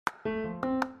Hi,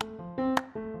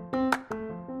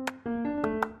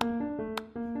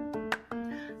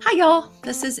 y'all.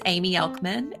 This is Amy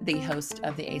Elkman, the host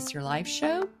of the Ace Your Life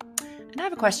show. And I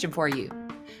have a question for you.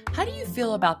 How do you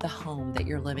feel about the home that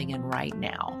you're living in right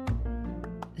now?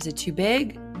 Is it too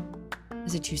big?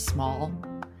 Is it too small?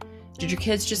 Did your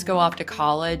kids just go off to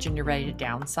college and you're ready to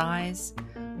downsize?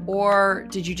 Or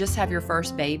did you just have your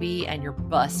first baby and you're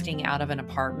busting out of an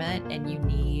apartment and you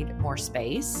need more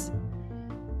space?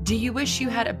 Do you wish you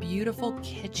had a beautiful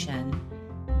kitchen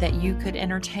that you could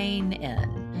entertain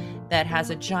in, that has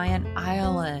a giant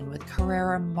island with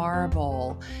Carrara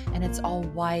marble, and it's all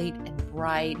white and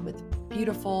bright with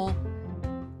beautiful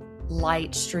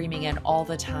light streaming in all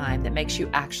the time that makes you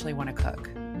actually want to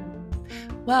cook?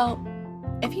 Well,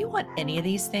 if you want any of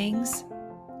these things,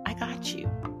 I got you.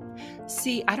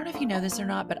 See, I don't know if you know this or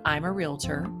not, but I'm a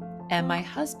realtor, and my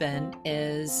husband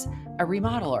is a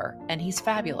remodeler, and he's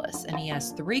fabulous, and he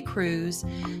has 3 crews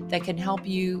that can help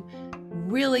you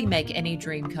really make any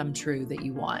dream come true that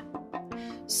you want.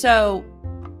 So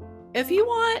if you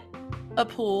want a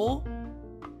pool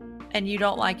and you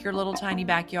don't like your little tiny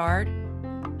backyard,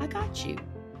 I got you.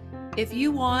 If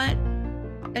you want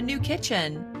a new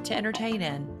kitchen to entertain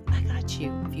in, I got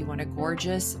you. If you want a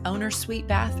gorgeous owner suite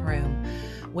bathroom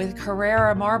with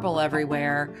Carrara marble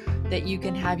everywhere that you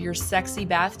can have your sexy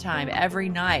bath time every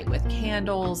night with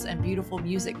candles and beautiful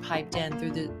music piped in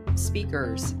through the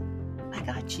speakers, I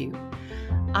got you.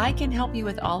 I can help you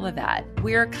with all of that.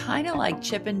 We're kind of like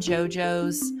Chip and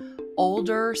JoJo's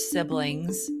older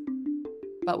siblings,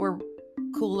 but we're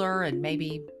cooler and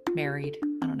maybe married.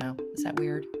 I don't know. Is that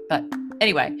weird? But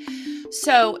anyway,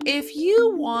 so if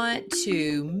you want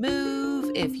to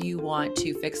move, if you want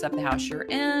to fix up the house you're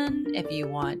in, if you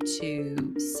want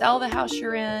to sell the house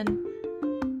you're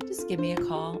in, just give me a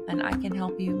call and I can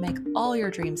help you make all your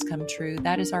dreams come true.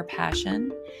 That is our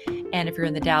passion. And if you're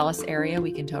in the Dallas area,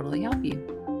 we can totally help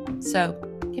you. So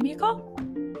give me a call.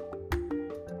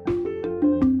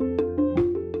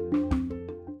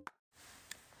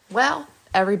 Well,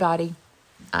 everybody,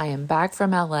 I am back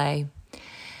from LA.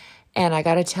 And I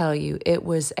got to tell you, it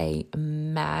was a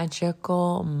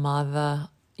magical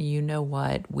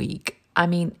you-know-what week. I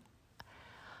mean,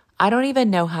 I don't even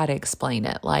know how to explain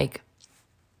it. Like,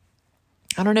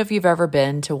 I don't know if you've ever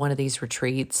been to one of these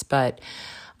retreats, but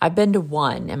I've been to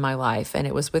one in my life, and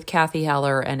it was with Kathy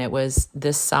Heller, and it was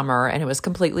this summer, and it was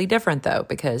completely different, though,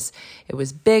 because it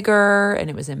was bigger, and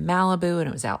it was in Malibu, and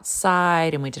it was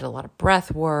outside, and we did a lot of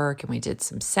breath work, and we did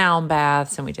some sound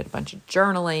baths, and we did a bunch of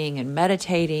journaling and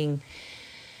meditating,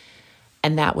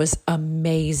 and that was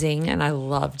amazing, and I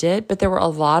loved it, but there were a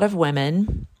lot of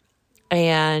women,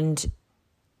 and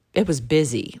it was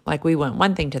busy. Like, we went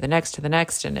one thing to the next,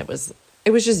 and it was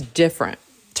just different,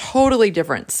 totally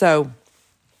different. So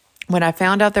when I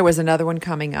found out there was another one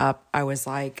coming up, I was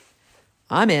like,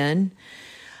 I'm in.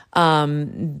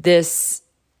 This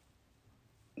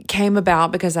came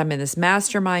about because I'm in this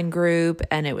mastermind group,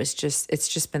 and it's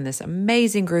just been this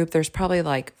amazing group. There's probably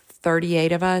like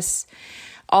 38 of us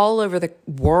all over the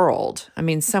world. I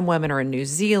mean, some women are in New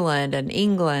Zealand and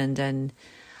England and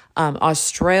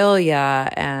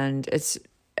Australia, and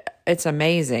it's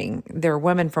amazing. There are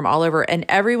women from all over, and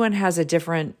everyone has a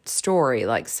different story.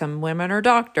 Like, some women are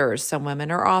doctors, some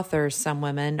women are authors, some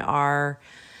women are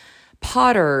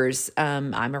potters.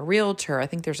 I'm a realtor. I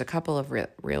think there's a couple of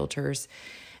realtors.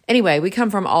 Anyway, we come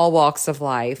from all walks of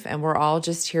life, and we're all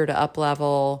just here to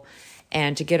up-level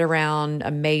and to get around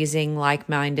amazing,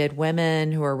 like-minded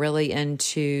women who are really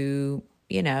into,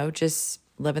 just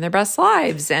living their best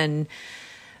lives and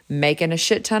making a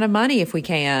shit ton of money if we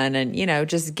can, and,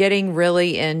 just getting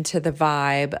really into the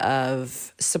vibe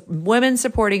of women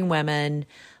supporting women,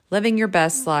 living your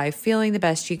best life, feeling the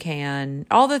best you can,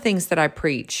 all the things that I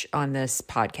preach on this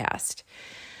podcast.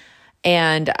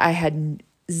 And I had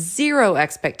zero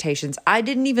expectations. I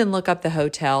didn't even look up the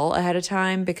hotel ahead of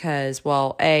time because,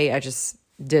 well, I just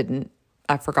didn't.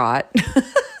 I forgot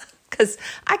because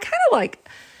I kind of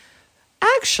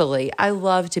actually, I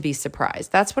love to be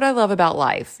surprised. That's what I love about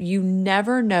life. You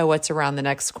never know what's around the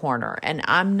next corner. And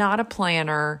I'm not a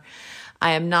planner.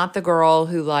 I am not the girl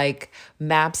who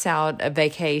maps out a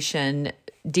vacation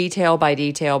detail by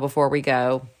detail before we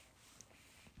go.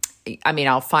 I mean,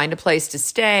 I'll find a place to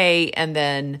stay and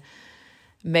then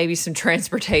maybe some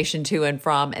transportation to and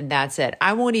from, and that's it.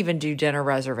 I won't even do dinner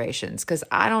reservations because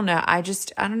I don't know. I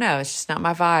don't know. It's just not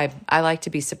my vibe. I like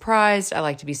to be surprised. I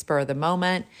like to be spur of the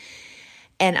moment.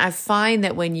 And I find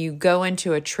that when you go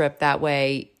into a trip that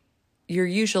way, you're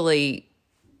usually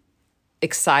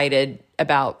excited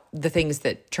about the things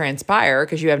that transpire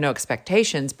because you have no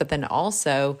expectations. But then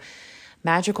also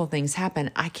magical things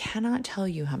happen. I cannot tell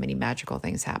you how many magical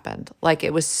things happened. Like,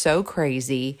 it was so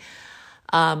crazy.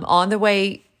 On the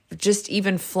way, just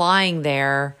even flying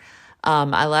there,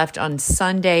 I left on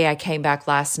Sunday. I came back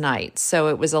last night. So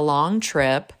it was a long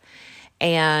trip.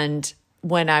 And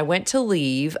when I went to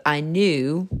leave, I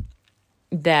knew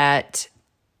that,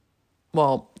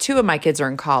 well, two of my kids are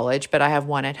in college, but I have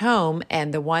one at home.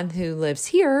 And the one who lives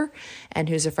here and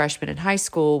who's a freshman in high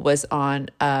school was on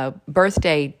a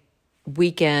birthday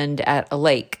weekend at a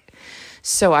lake.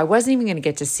 So I wasn't even going to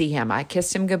get to see him. I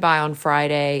kissed him goodbye on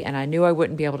Friday, and I knew I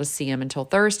wouldn't be able to see him until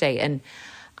Thursday. And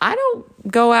I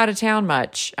don't go out of town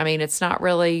much. I mean, it's not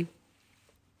really,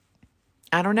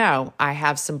 I don't know. I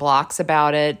have some blocks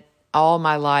about it all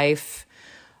my life.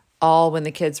 All when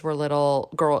the kids were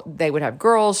little, they would have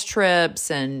girls'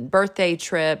 trips and birthday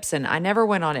trips, and I never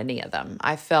went on any of them.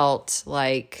 I felt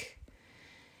like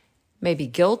maybe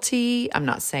guilty. I'm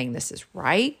not saying this is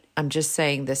right. I'm just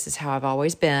saying this is how I've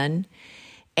always been.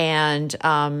 And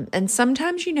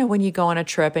sometimes, when you go on a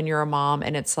trip and you're a mom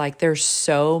and it's like there's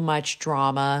so much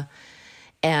drama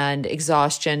and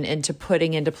exhaustion into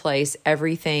putting into place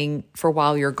everything for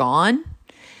while you're gone.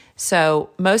 So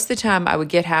most of the time I would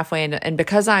get halfway in, and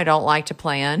because I don't like to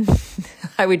plan,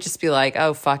 I would just be like,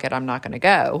 oh, fuck it, I'm not going to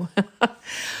go.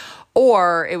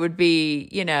 Or it would be,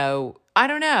 I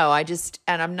don't know.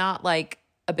 And I'm not like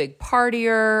a big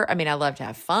partier. I mean, I love to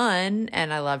have fun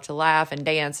and I love to laugh and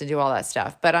dance and do all that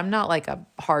stuff, but I'm not like a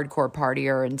hardcore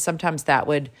partier. And sometimes that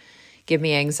would give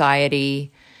me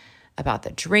anxiety about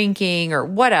the drinking or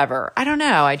whatever. I don't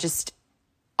know.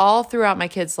 All throughout my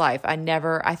kid's life, I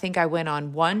think I went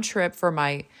on one trip for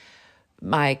my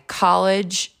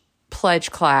college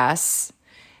pledge class,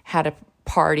 had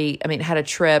a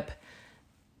trip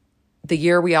the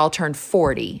year we all turned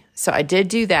 40. So I did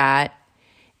do that.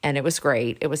 And it was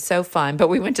great. It was so fun. But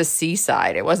we went to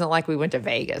Seaside. It wasn't like we went to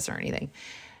Vegas or anything.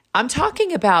 I'm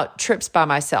talking about trips by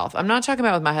myself. I'm not talking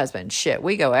about with my husband. Shit,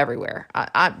 we go everywhere.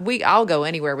 I'll go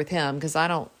anywhere with him because I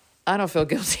don't feel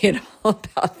guilty at all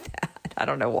about that. I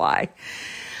don't know why.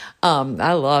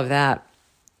 I love that.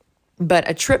 But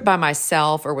a trip by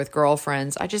myself or with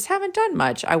girlfriends, I just haven't done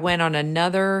much. I went on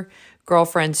another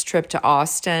girlfriend's trip to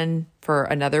Austin for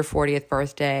another 40th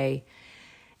birthday.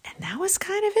 And that was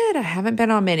kind of it. I haven't been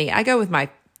on many. I go with my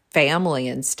family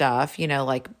and stuff,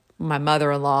 like my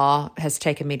mother-in-law has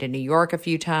taken me to New York a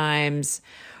few times,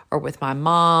 or with my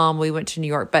mom, we went to New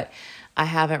York, but I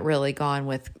haven't really gone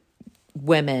with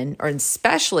women, or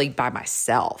especially by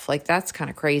myself. Like, that's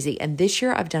kind of crazy. And this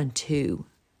year I've done 2,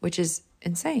 which is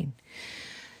insane.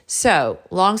 So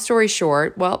long story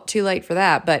short, well, too late for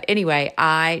that. But anyway,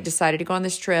 I decided to go on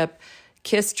this trip,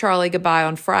 kissed Charlie goodbye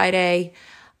on Friday.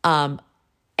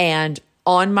 And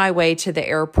on my way to the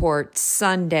airport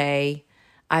Sunday,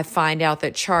 I find out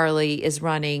that Charlie is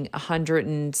running 100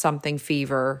 and something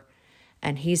fever,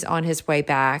 and he's on his way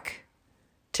back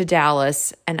to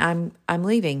Dallas, and I'm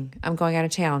leaving. I'm going out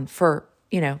of town for,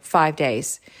 5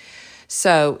 days.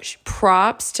 So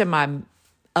props to my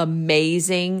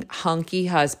amazing hunky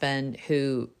husband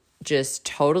who just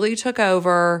totally took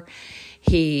over.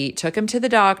 He took him to the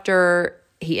doctor.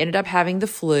 He ended up having the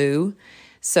flu.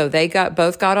 So they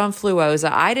both got on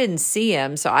Fluoza. I didn't see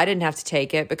him, so I didn't have to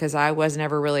take it because I wasn't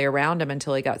ever really around him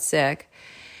until he got sick.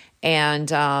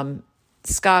 And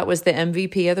Scott was the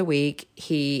MVP of the week.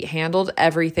 He handled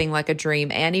everything like a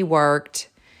dream, and he worked.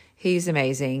 He's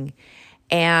amazing.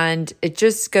 And it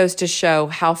just goes to show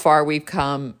how far we've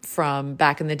come from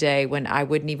back in the day when I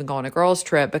wouldn't even go on a girls'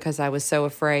 trip because I was so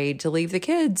afraid to leave the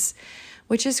kids,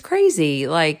 which is crazy.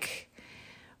 Like,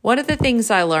 one of the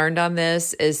things I learned on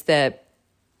this is that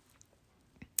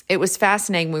it was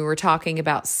fascinating. We were talking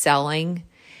about selling,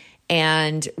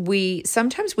 and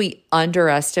sometimes we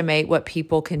underestimate what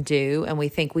people can do, and we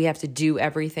think we have to do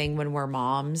everything when we're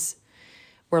moms.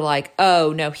 We're like,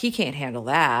 oh, no, he can't handle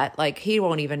that. Like, he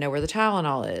won't even know where the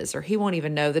Tylenol is, or he won't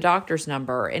even know the doctor's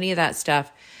number, or any of that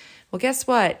stuff. Well, guess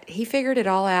what? He figured it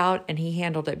all out, and he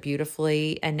handled it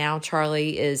beautifully, and now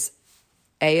Charlie is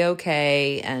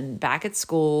A-okay and back at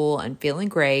school and feeling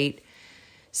great.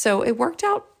 So it worked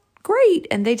out great,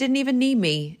 and they didn't even need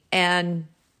me, and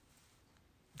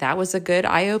that was a good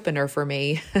eye-opener for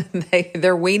me.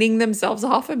 They're weaning themselves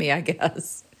off of me, I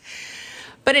guess.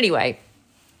 But anyway,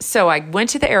 so I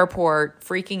went to the airport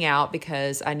freaking out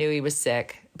because I knew he was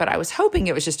sick, but I was hoping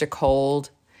it was just a cold,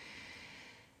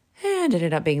 and it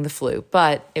ended up being the flu,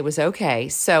 but it was okay.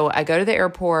 So I go to the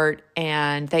airport,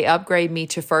 and they upgrade me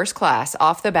to first class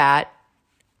off the bat.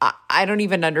 I don't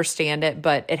even understand it,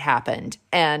 but it happened.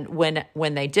 And when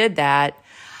they did that,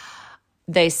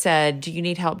 they said, do you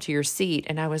need help to your seat?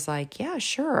 And I was like, yeah,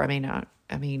 sure. I mean,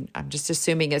 I mean, I'm just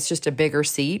assuming it's just a bigger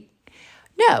seat.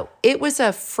 No, it was a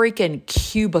freaking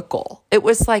cubicle. It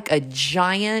was like a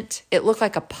giant, it looked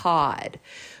like a pod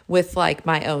with like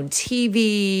my own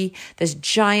TV, this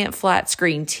giant flat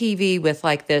screen TV with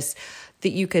like this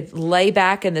that you could lay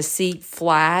back in the seat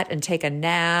flat and take a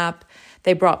nap.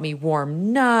 They brought me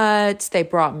warm nuts. They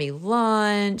brought me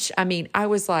lunch. I mean, I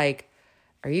was like,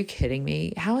 are you kidding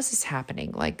me? How is this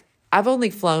happening? Like, I've only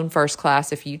flown first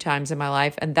class a few times in my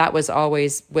life, and that was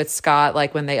always with Scott,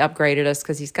 like when they upgraded us,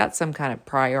 because he's got some kind of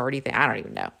priority thing. I don't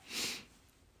even know.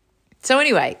 So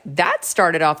anyway, that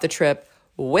started off the trip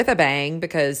with a bang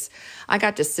because I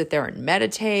got to sit there and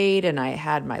meditate, and I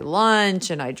had my lunch,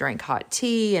 and I drank hot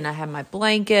tea, and I had my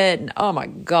blanket, and oh my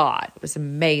God, it was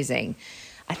amazing.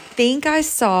 I think I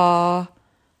saw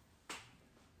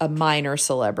a minor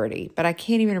celebrity, but I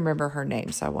can't even remember her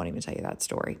name, so I won't even tell you that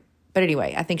story. But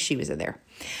anyway, I think she was in there.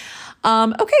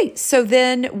 Okay, so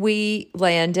then we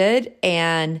landed,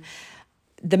 and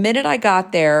the minute I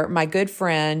got there, my good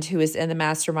friend who is in the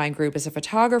mastermind group is a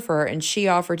photographer, and she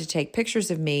offered to take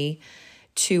pictures of me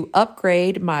to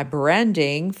upgrade my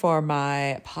branding for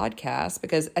my podcast,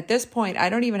 because at this point, I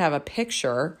don't even have a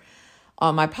picture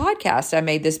on my podcast. I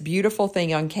made this beautiful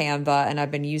thing on Canva, and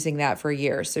I've been using that for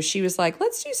years. So she was like,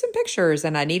 let's do some pictures,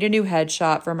 and I need a new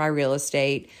headshot for my real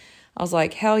estate. I was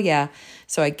like, hell yeah.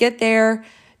 So I get there,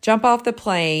 jump off the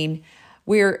plane.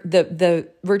 The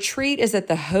retreat is at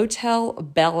the Hotel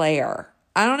Bel Air.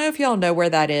 I don't know if y'all know where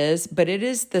that is, but it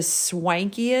is the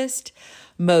swankiest,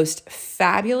 most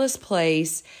fabulous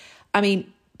place. I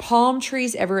mean, palm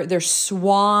trees everywhere. There's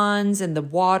swans in the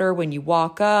water when you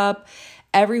walk up.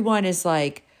 Everyone is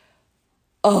like,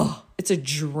 oh, it's a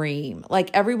dream. Like,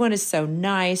 everyone is so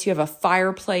nice. You have a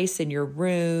fireplace in your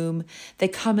room. They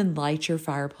come and light your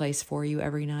fireplace for you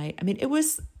every night. I mean, it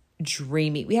was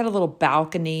dreamy. We had a little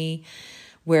balcony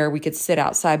where we could sit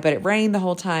outside, but it rained the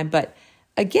whole time. But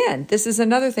again, this is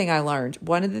another thing I learned.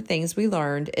 One of the things we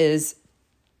learned is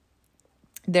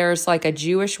there's like a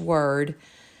Jewish word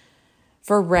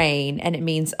for rain, and it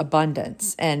means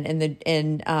abundance. And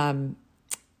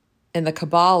in the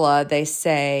Kabbalah, they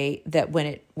say that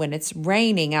when it's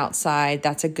raining outside,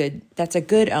 that's a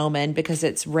good omen, because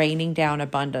it's raining down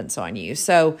abundance on you.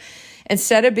 So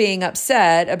instead of being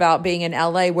upset about being in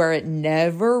LA where it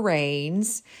never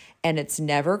rains and it's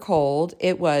never cold,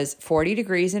 it was 40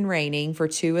 degrees and raining for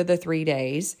 2 of the 3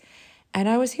 days. And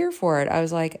I was here for it. I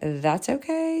was like, that's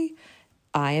okay.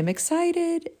 I am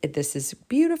excited. This is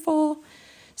beautiful.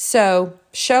 So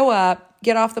show up,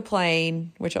 get off the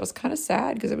plane, which I was kind of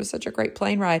sad because it was such a great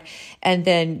plane ride, and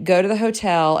then go to the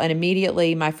hotel. And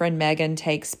immediately my friend Megan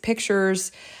takes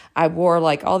pictures. I wore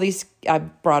like all these, I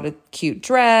brought a cute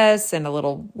dress and a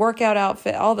little workout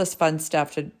outfit, all this fun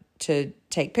stuff to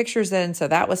take pictures in. So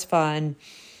that was fun.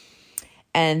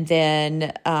 And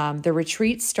then the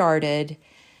retreat started.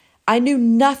 I knew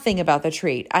nothing about the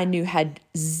retreat. Had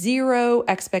 0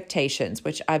 expectations,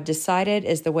 which I've decided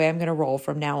is the way I'm going to roll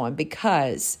from now on,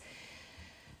 because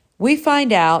we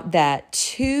find out that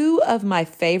 2 of my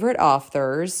favorite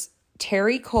authors,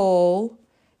 Terry Cole,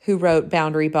 who wrote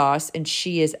Boundary Boss, and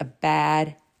she is a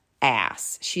bad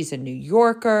ass. She's a New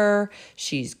Yorker.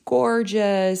 She's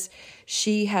gorgeous.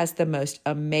 She has the most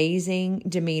amazing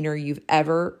demeanor you've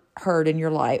ever heard in your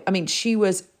life. I mean, she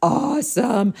was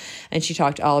awesome. And she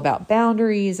talked all about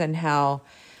boundaries and how,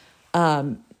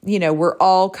 we're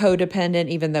all codependent,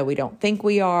 even though we don't think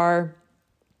we are,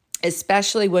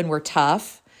 especially when we're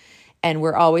tough and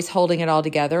we're always holding it all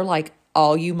together, like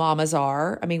all you mamas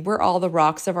are. I mean, we're all the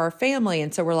rocks of our family.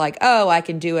 And so we're like, oh, I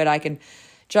can do it. I can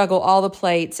juggle all the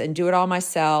plates and do it all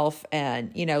myself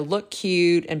and, look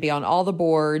cute and be on all the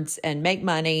boards and make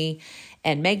money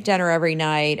and make dinner every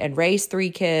night and raise 3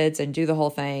 kids and do the whole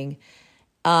thing.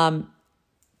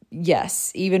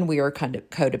 Yes, even we are kind of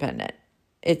codependent.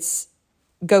 It's,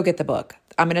 go get the book.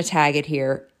 I'm going to tag it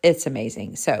here. It's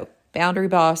amazing. So Boundary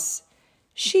Boss,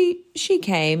 she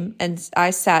came, and I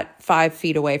sat 5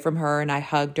 feet away from her and I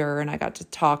hugged her and I got to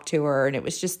talk to her, and it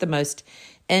was just the most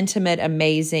intimate,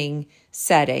 amazing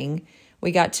setting.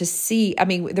 We got to see,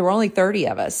 there were only 30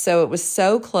 of us, so it was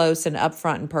so close and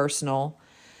upfront and personal.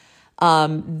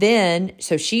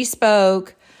 So she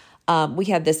spoke. We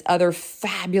had this other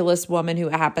fabulous woman who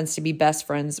happens to be best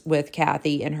friends with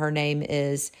Kathy, and her name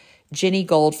is Jenny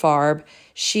Goldfarb.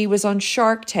 She was on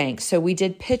Shark Tank, so we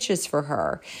did pitches for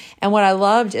her. And what I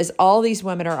loved is all these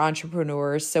women are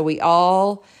entrepreneurs, so we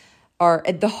all are,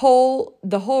 the whole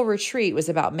retreat was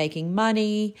about making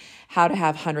money, how to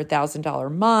have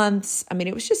 $100,000 months.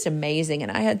 It was just amazing.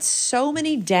 And I had so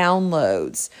many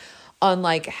downloads on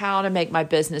like how to make my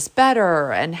business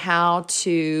better and how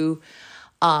to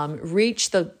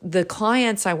reach the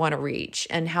clients I want to reach,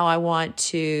 and how I want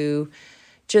to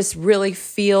just really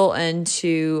feel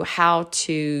into how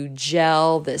to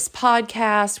gel this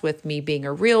podcast with me being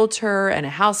a realtor and a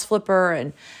house flipper,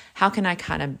 and how can I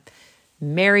kind of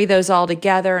marry those all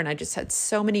together. And I just had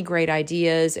so many great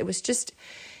ideas.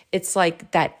 It's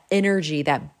like that energy,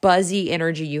 that buzzy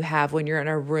energy you have when you're in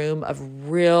a room of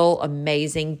real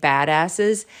amazing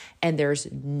badasses, and there's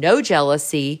no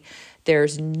jealousy,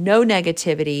 there's no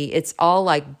negativity. It's all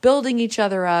like building each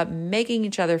other up, making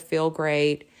each other feel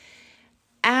great.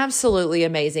 Absolutely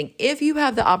amazing. If you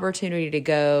have the opportunity to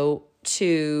go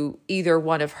to either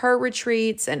one of her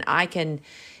retreats, and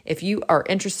if you are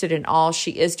interested in all,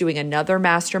 she is doing another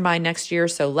mastermind next year.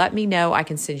 So let me know. I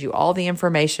can send you all the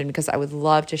information because I would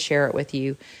love to share it with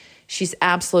you. She's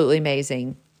absolutely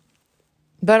amazing.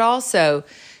 But also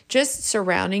just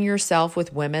surrounding yourself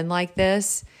with women like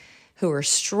this, who are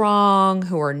strong,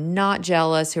 who are not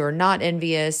jealous, who are not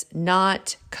envious,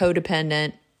 not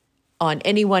codependent on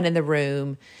anyone in the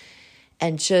room,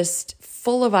 and just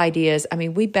full of ideas. I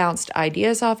mean, we bounced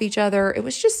ideas off each other. It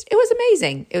was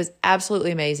amazing. It was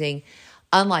absolutely amazing.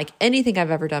 Unlike anything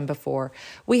I've ever done before.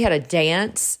 We had a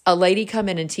dance, a lady come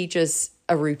in and teach us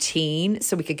a routine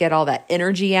so we could get all that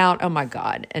energy out. Oh my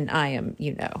God. And I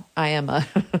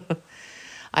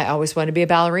always wanted to be a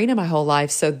ballerina my whole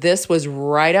life. So this was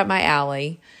right up my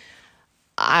alley.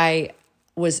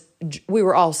 We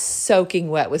were all soaking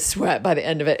wet with sweat by the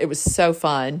end of it. It was so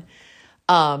fun.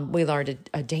 We learned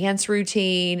a dance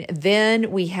routine.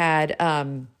 Then we had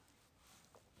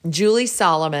Julie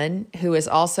Solomon, who is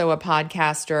also a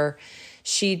podcaster.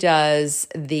 She does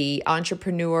the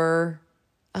entrepreneur.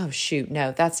 Oh, shoot.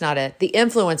 No, that's not it. The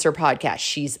influencer podcast.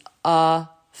 She's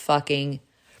fucking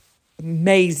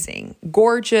amazing.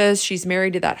 Gorgeous. She's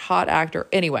married to that hot actor.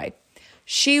 Anyway,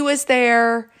 she was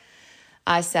there.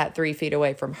 I sat 3 feet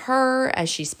away from her as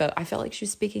she spoke. I felt like she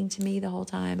was speaking to me the whole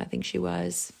time. I think she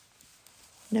was.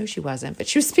 No, she wasn't, but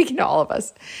she was speaking to all of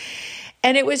us.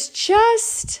 And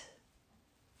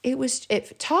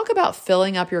talk about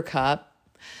filling up your cup.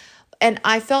 And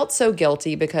I felt so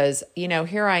guilty because,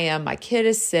 here I am, my kid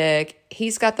is sick.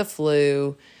 He's got the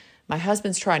flu. My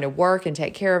husband's trying to work and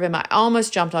take care of him. I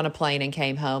almost jumped on a plane and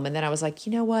came home. And then I was like,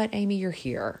 you know what, Amy, you're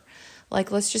here.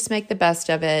 Like, let's just make the best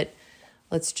of it.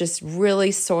 Let's just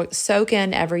really soak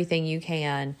in everything you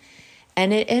can.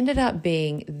 And it ended up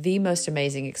being the most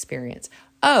amazing experience.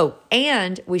 Oh,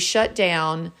 and we shut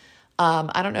down.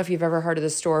 I don't know if you've ever heard of the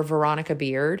store Veronica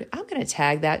Beard. I'm going to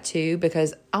tag that too,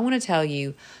 because I want to tell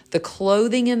you the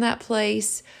clothing in that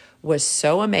place was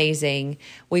so amazing.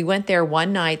 We went there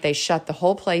one night. They shut the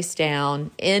whole place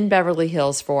down in Beverly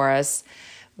Hills for us.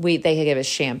 They gave us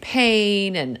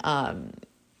champagne and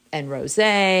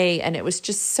rosé, and it was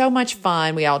just so much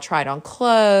fun. We all tried on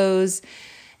clothes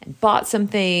and bought some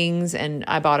things, and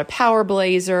I bought a power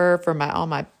blazer for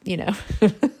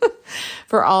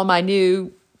for all my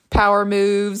new power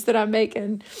moves that I'm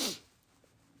making.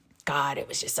 God, it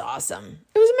was just awesome.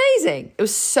 It was amazing. It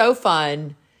was so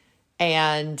fun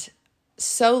and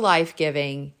so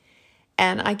life-giving.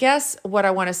 And I guess what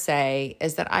I want to say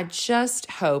is that I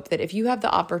just hope that if you have the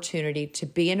opportunity to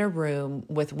be in a room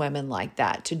with women like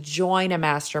that, to join a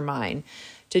mastermind,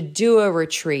 to do a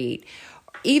retreat,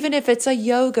 even if it's a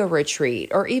yoga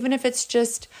retreat, or even if it's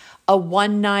just a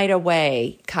one night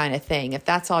away kind of thing, if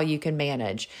that's all you can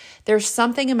manage, there's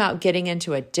something about getting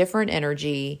into a different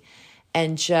energy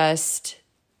and just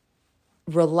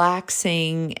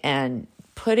relaxing and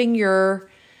putting your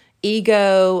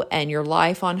ego and your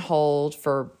life on hold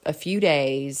for a few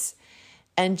days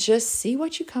and just see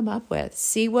what you come up with.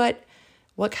 See what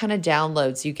kind of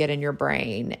downloads you get in your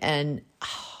brain. And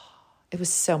it was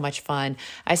so much fun.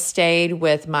 I stayed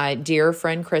with my dear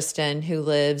friend, Kristen, who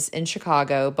lives in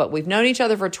Chicago, but we've known each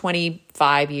other for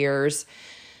 25 years.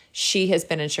 She has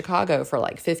been in Chicago for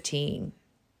like 15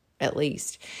 at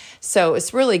least. So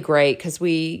it's really great because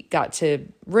we got to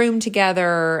room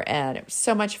together and it was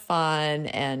so much fun.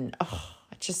 And I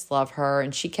just love her.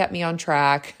 And she kept me on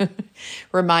track,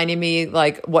 reminding me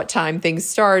like what time things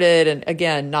started. And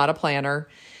again, not a planner.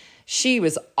 She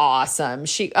was awesome.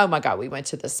 Oh my God, we went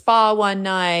to the spa one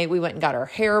night. We went and got our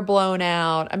hair blown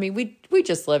out. I mean, we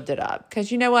just lived it up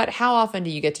because you know what? How often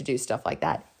do you get to do stuff like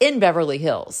that in Beverly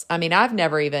Hills? I mean, I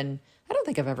don't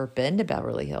think I've ever been to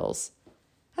Beverly Hills.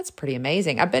 That's pretty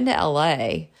amazing. I've been to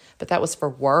LA, but that was for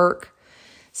work.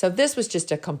 So this was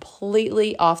just a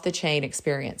completely off the chain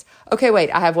experience. Okay, wait,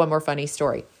 I have one more funny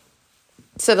story.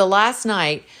 So the last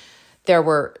night there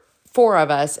were 4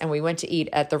 of us and we went to eat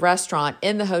at the restaurant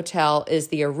in the hotel is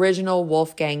the original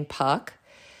Wolfgang Puck.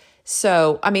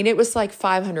 So, I mean, it was like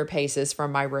 500 paces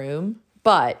from my room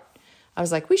But I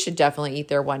was like, we should definitely eat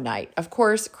there one night. Of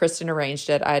course, Kristen arranged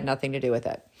it. I had nothing to do with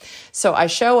it. So I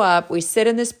show up, we sit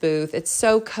in this booth. It's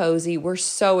so cozy. We're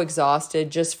so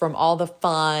exhausted just from all the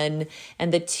fun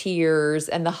and the tears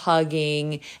and the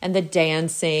hugging and the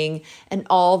dancing and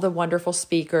all the wonderful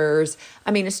speakers.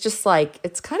 I mean, it's just like,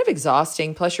 it's kind of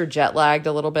exhausting. Plus you're jet lagged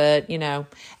a little bit,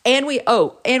 and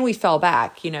we fell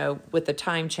back, with the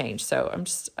time change. So I'm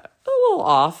just a little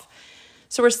off.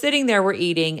 So we're sitting there, we're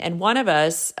eating, and one of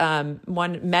us,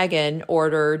 Megan,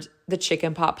 ordered the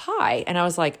chicken pot pie. And I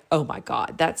was like, oh my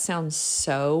God, that sounds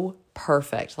so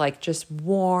perfect. Like just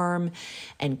warm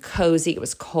and cozy. It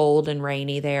was cold and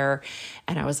rainy there.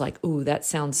 And I was like, ooh, that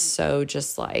sounds so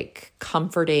just like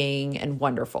comforting and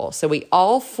wonderful. So we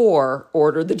all four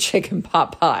ordered the chicken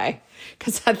pot pie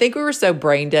because I think we were so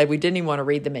brain dead, we didn't even want to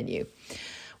read the menu.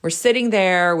 We're sitting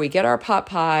there, we get our pot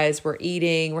pies, we're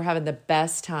eating, we're having the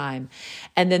best time.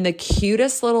 And then the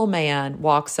cutest little man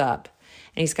walks up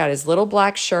and he's got his little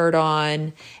black shirt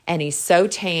on and he's so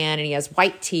tan and he has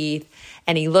white teeth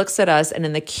and he looks at us and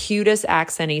in the cutest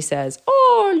accent he says,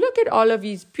 oh, look at all of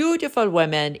these beautiful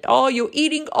women. Oh, you're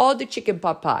eating all the chicken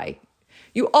pot pie.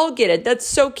 You all get it. That's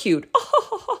so cute.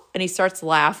 And he starts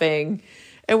laughing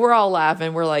and we're all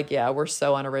laughing. We're like, yeah, we're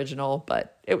so unoriginal,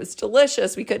 but it was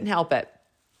delicious. We couldn't help it.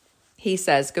 He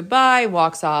says goodbye,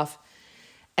 walks off,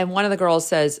 and one of the girls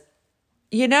says,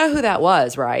 you know who that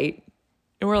was, right?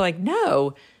 And we're like,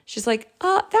 no. She's like,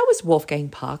 that was Wolfgang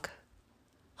Puck.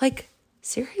 Like,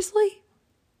 seriously?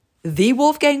 The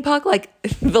Wolfgang Puck? Like,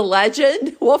 the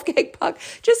legend Wolfgang Puck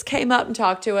just came up and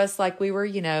talked to us like we were,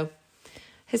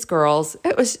 his girls.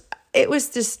 It was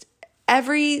just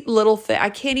every little thing. I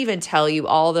can't even tell you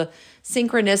all the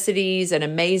synchronicities and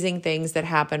amazing things that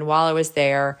happened while I was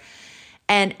there.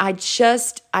 And I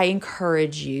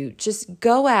encourage you, just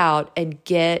go out and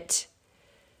get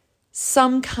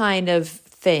some kind of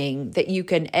thing that you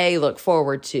can A, look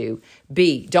forward to,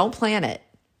 B, don't plan it.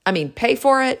 I mean, pay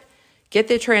for it, get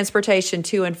the transportation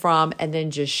to and from, and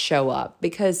then just show up.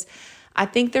 Because I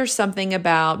think there's something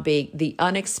about the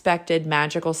unexpected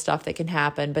magical stuff that can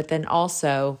happen, but then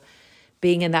also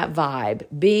being in that vibe,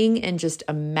 being in just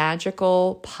a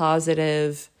magical,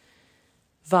 positive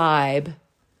vibe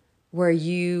where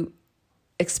you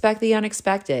expect the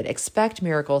unexpected, expect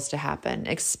miracles to happen,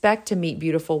 expect to meet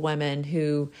beautiful women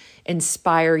who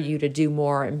inspire you to do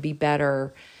more and be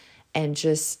better and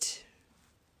just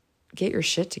get your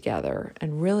shit together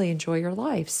and really enjoy your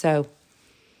life. So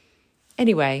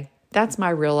anyway, that's my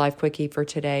real life quickie for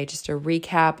today. Just a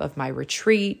recap of my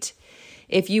retreat.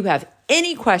 If you have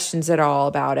any questions at all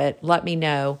about it, let me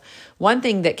know. One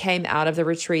thing that came out of the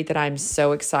retreat that I'm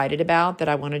so excited about that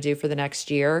I want to do for the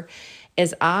next year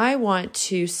is I want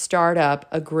to start up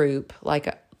a group, not like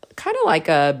a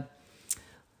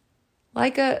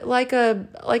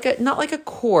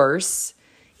course.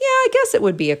 Yeah, I guess it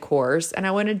would be a course. And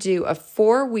I want to do a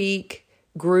 4-week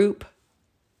group.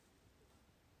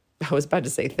 I was about to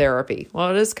say therapy. Well,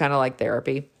 it is kind of like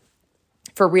therapy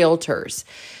for realtors,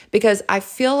 because I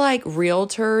feel like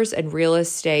realtors and real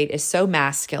estate is so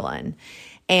masculine.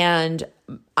 And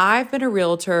I've been a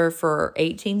realtor for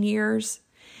 18 years.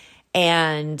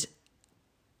 And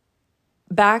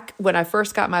back when I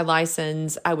first got my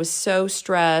license, I was so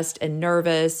stressed and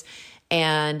nervous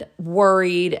and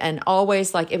worried and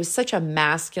always like, it was such a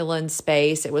masculine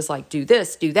space. It was like, do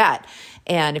this, do that.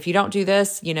 And if you don't do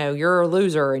this, you're a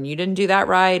loser and you didn't do that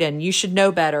right and you should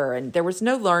know better. And there was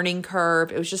no learning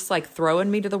curve. It was just like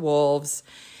throwing me to the wolves.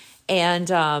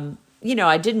 And,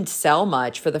 I didn't sell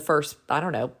much for the first,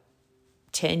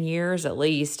 10 years at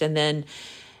least. And then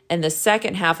in the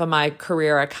second half of my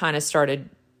career, I kind of started,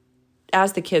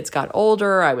 as the kids got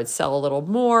older, I would sell a little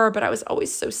more, but I was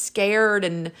always so scared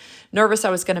and nervous I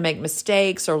was going to make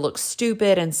mistakes or look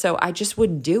stupid. And so I just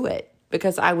wouldn't do it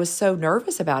because I was so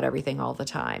nervous about everything all the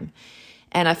time.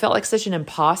 And I felt like such an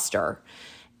imposter.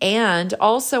 And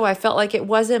also I felt like it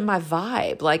wasn't my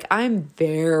vibe. Like I'm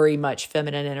very much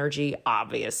feminine energy,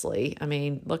 obviously. I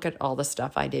mean, look at all the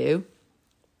stuff I do.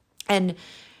 And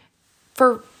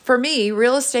for me,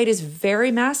 real estate is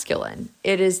very masculine.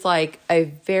 It is like a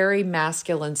very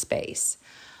masculine space.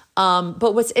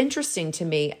 But what's interesting to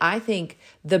me, I think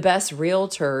the best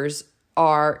realtors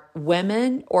are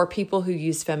women or people who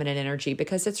use feminine energy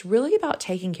because it's really about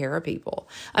taking care of people.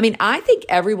 I mean, I think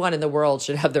everyone in the world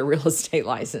should have their real estate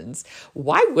license.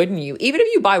 Why wouldn't you? Even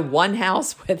if you buy one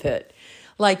house with it,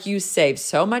 like you save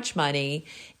so much money.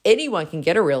 Anyone can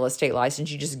get a real estate license.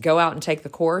 You just go out and take the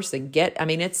course and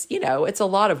it's a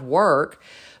lot of work,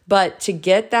 but to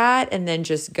get that and then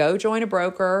just go join a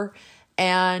broker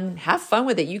and have fun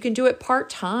with it. You can do it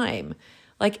part-time.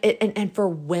 And for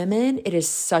women, it is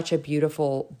such a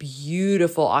beautiful,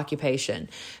 beautiful occupation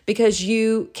because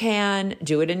you can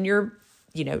do it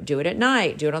do it at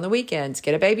night, do it on the weekends,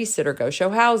 get a babysitter, go show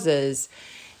houses,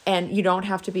 and you don't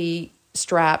have to be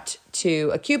strapped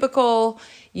to a cubicle.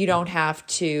 You don't have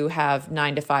to have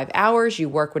 9 to 5 hours. You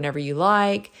work whenever you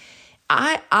like.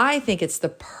 I think it's the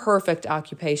perfect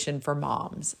occupation for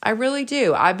moms. I really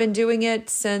do. I've been doing it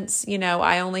since,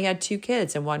 I only had 2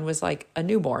 kids and one was like a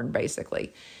newborn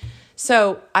basically.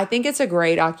 So I think it's a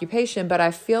great occupation, but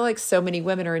I feel like so many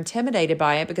women are intimidated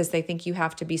by it because they think you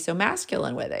have to be so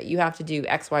masculine with it. You have to do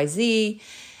X, Y, Z,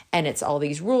 and it's all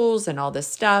these rules and all this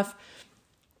stuff.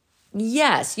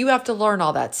 Yes, you have to learn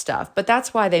all that stuff, but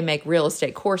that's why they make real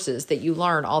estate courses that you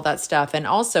learn all that stuff. And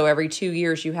also every 2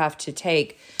 years you have to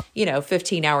take,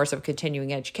 15 hours of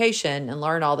continuing education and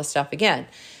learn all the stuff again.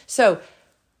 So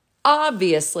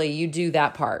obviously you do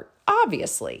that part,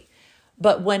 obviously.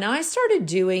 But when I started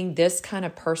doing this kind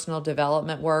of personal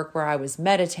development work where I was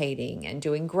meditating and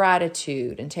doing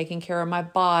gratitude and taking care of my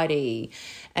body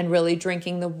and really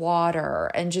drinking the water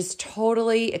and just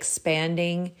totally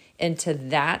expanding into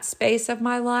that space of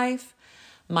my life,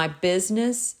 my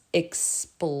business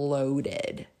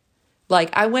exploded. Like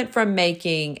I went from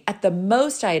making, at the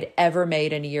most I had ever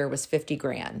made in a year was 50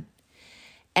 grand.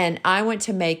 And I went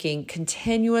to making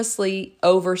continuously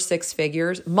over 6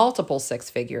 figures, multiple 6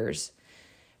 figures,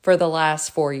 for the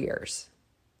last 4 years.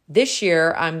 This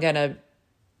year, I'm going to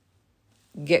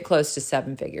get close to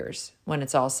 7 figures when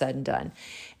it's all said and done.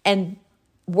 And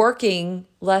working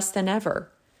less than ever.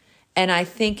 And I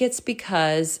think it's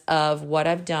because of what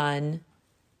I've done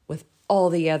with all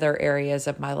the other areas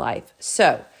of my life.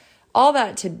 So, all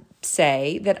that to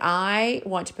say that I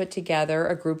want to put together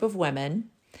a group of women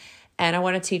and I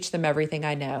want to teach them everything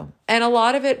I know. And a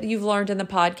lot of it you've learned in the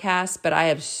podcast, but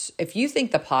if you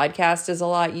think the podcast is a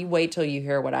lot, you wait till you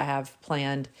hear what I have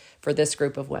planned for this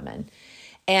group of women.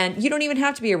 And you don't even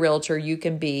have to be a realtor. You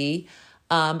can be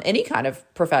any kind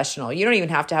of professional. You don't even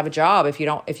have to have a job if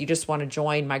you just want to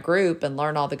join my group and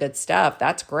learn all the good stuff.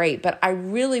 That's great. But I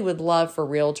really would love for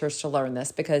realtors to learn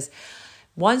this because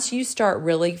once you start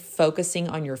really focusing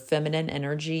on your feminine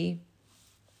energy,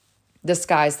 the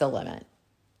sky's the limit.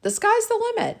 The sky's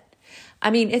the limit.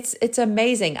 I mean, it's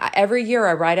amazing. Every year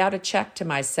I write out a check to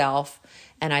myself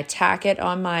and I tack it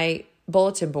on my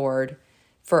bulletin board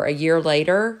for a year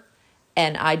later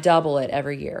and I double it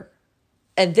every year.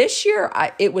 And this year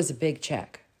it was a big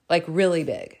check, like really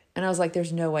big. And I was like,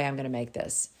 there's no way I'm going to make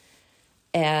this.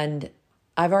 And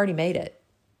I've already made it.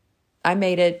 I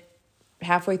made it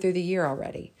halfway through the year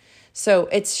already. So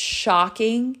it's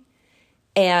shocking.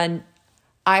 And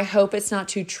I hope it's not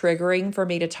too triggering for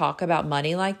me to talk about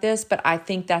money like this, but I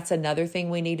think that's another thing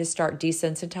we need to start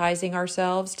desensitizing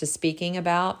ourselves to speaking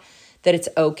about, that it's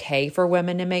okay for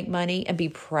women to make money and be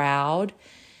proud.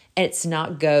 And it's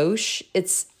not gauche.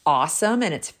 It's awesome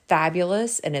and it's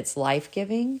fabulous and it's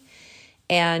life-giving.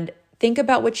 And think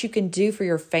about what you can do for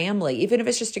your family, even if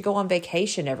it's just to go on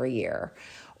vacation every year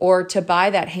or to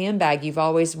buy that handbag you've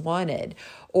always wanted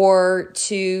or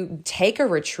to take a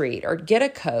retreat or get a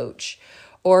coach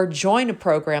or join a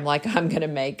program like I'm going to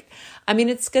make. I mean,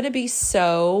 it's going to be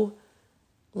so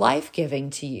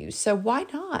life-giving to you. So why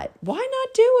not? Why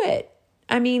not do it?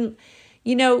 I mean,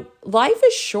 life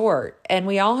is short and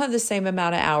we all have the same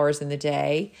amount of hours in the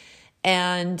day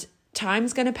and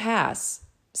time's going to pass.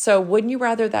 So wouldn't you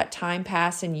rather that time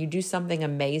pass and you do something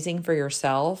amazing for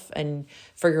yourself and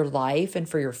for your life and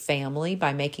for your family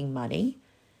by making money?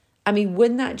 I mean,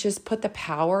 wouldn't that just put the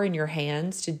power in your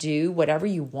hands to do whatever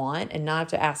you want and not have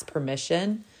to ask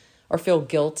permission or feel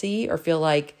guilty or feel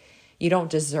like you don't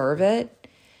deserve it?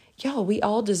 Yo, we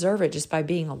all deserve it just by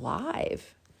being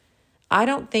alive. I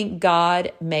don't think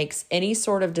God makes any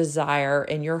sort of desire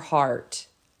in your heart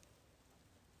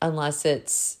unless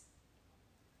it's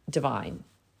divine.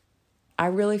 I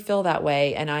really feel that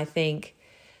way. And I think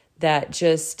that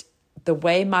just the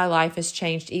way my life has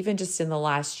changed, even just in the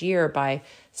last year by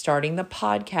starting the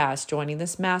podcast, joining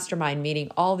this mastermind,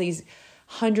 meeting all these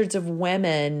hundreds of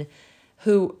women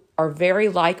who are very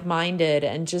like-minded,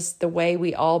 and just the way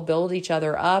we all build each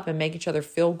other up and make each other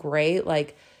feel great.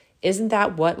 Like, isn't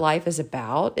that what life is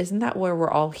about? Isn't that where we're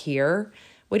all here?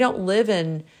 We don't live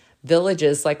in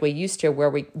villages like we used to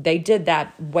where they did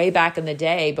that way back in the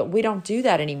day, but we don't do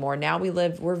that anymore. Now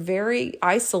we're very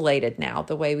isolated now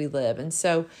the way we live. And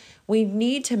so we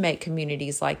need to make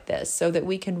communities like this so that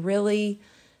we can really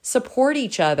support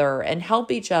each other and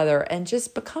help each other and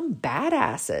just become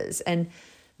badasses and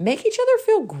make each other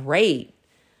feel great.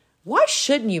 Why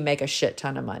shouldn't you make a shit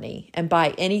ton of money and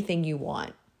buy anything you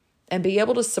want? and be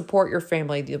able to support your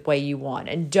family the way you want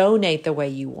and donate the way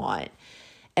you want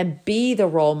and be the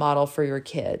role model for your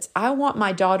kids. I want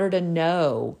my daughter to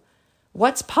know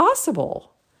what's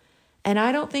possible. And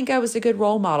I don't think I was a good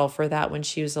role model for that when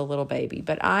she was a little baby.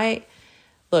 But I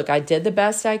did the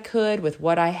best I could with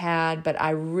what I had. But I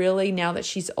really, now that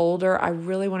she's older, I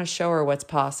really want to show her what's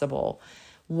possible.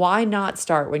 Why not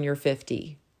start when you're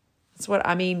 50? That's what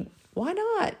I mean. Why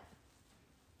not?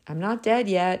 I'm not dead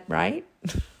yet, right?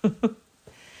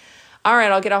 All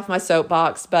right, I'll get off my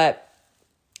soapbox, but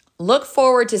look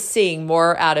forward to seeing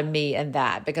more out of me in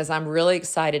that, because I'm really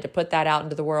excited to put that out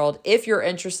into the world. If you're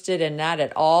interested in that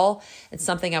at all, it's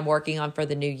something I'm working on for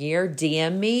the new year.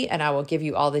 DM me and I will give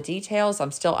you all the details.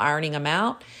 I'm still ironing them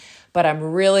out, but I'm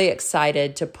really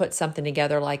excited to put something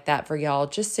together like that for y'all,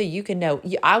 just so you can know.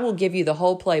 I will give you the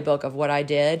whole playbook of what I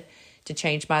did to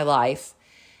change my life.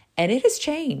 And it has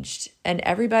changed. And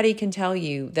everybody can tell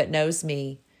you that knows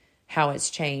me how it's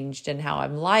changed and how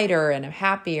I'm lighter and I'm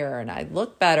happier and I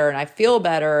look better and I feel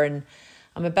better and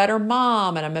I'm a better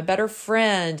mom and I'm a better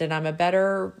friend and I'm a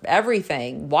better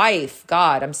everything. Wife.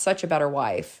 God, I'm such a better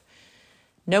wife.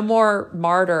 No more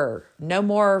martyr. No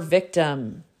more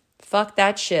victim. Fuck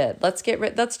that shit. Let's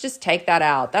just take that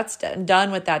out. That's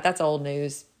done with that. That's old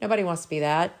news. Nobody wants to be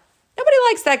that. Nobody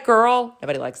likes that girl.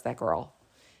 Nobody likes that girl.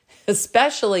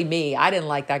 Especially me. I didn't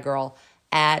like that girl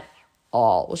at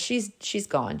all. Well, she's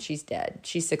gone. She's dead.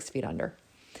 She's 6 feet under.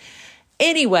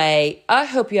 Anyway, I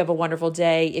hope you have a wonderful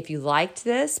day. If you liked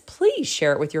this, please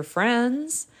share it with your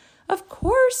friends. Of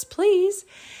course, please.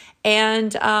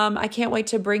 And I can't wait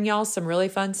to bring y'all some really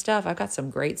fun stuff. I've got some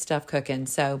great stuff cooking.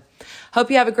 So hope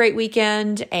you have a great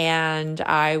weekend, and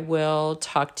I will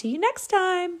talk to you next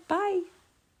time. Bye.